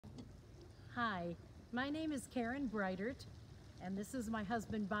Hi, my name is Karen Breidert, and this is my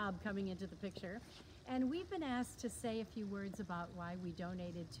husband Bob coming into the picture. And we've been asked to say a few words about why we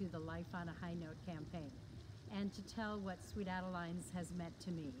donated to the Life on a High Note campaign and to tell what Sweet Adelines has meant to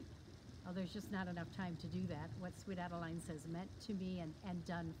me. Well, there's just not enough time to do that, what Sweet Adelines has meant to me and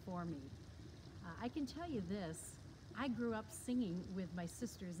done for me. I can tell you this, I grew up singing with my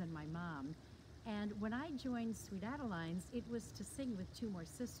sisters and my mom, and when I joined Sweet Adelines, it was to sing with two more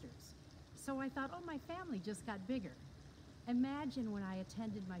sisters. So I thought, oh, my family just got bigger. Imagine when I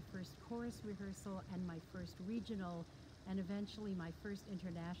attended my first chorus rehearsal and my first regional and eventually my first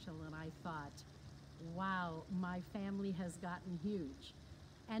international, and I thought, wow, my family has gotten huge.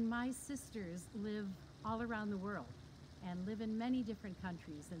 And my sisters live all around the world and live in many different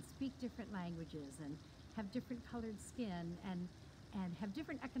countries and speak different languages and have different colored skin and have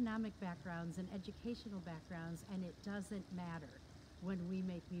different economic backgrounds and educational backgrounds, and it doesn't matter when we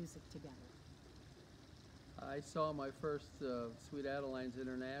make music together. I saw my first Sweet Adelines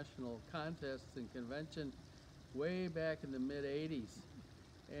International contest and convention way back in the mid-'80s.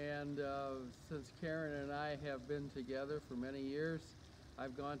 And since Karen and I have been together for many years,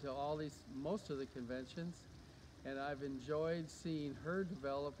 I've gone to most of the conventions, and I've enjoyed seeing her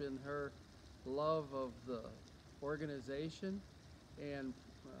develop in her love of the organization and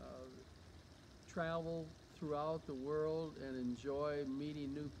travel throughout the world and enjoy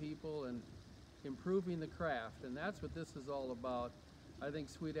meeting new people and improving the craft. And that's what this is all about. I think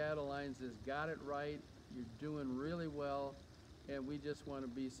Sweet Adelines has got it right. You're doing really well, and we just want to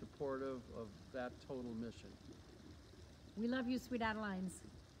be supportive of that total mission. We love you, Sweet Adelines.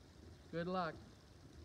 Good luck.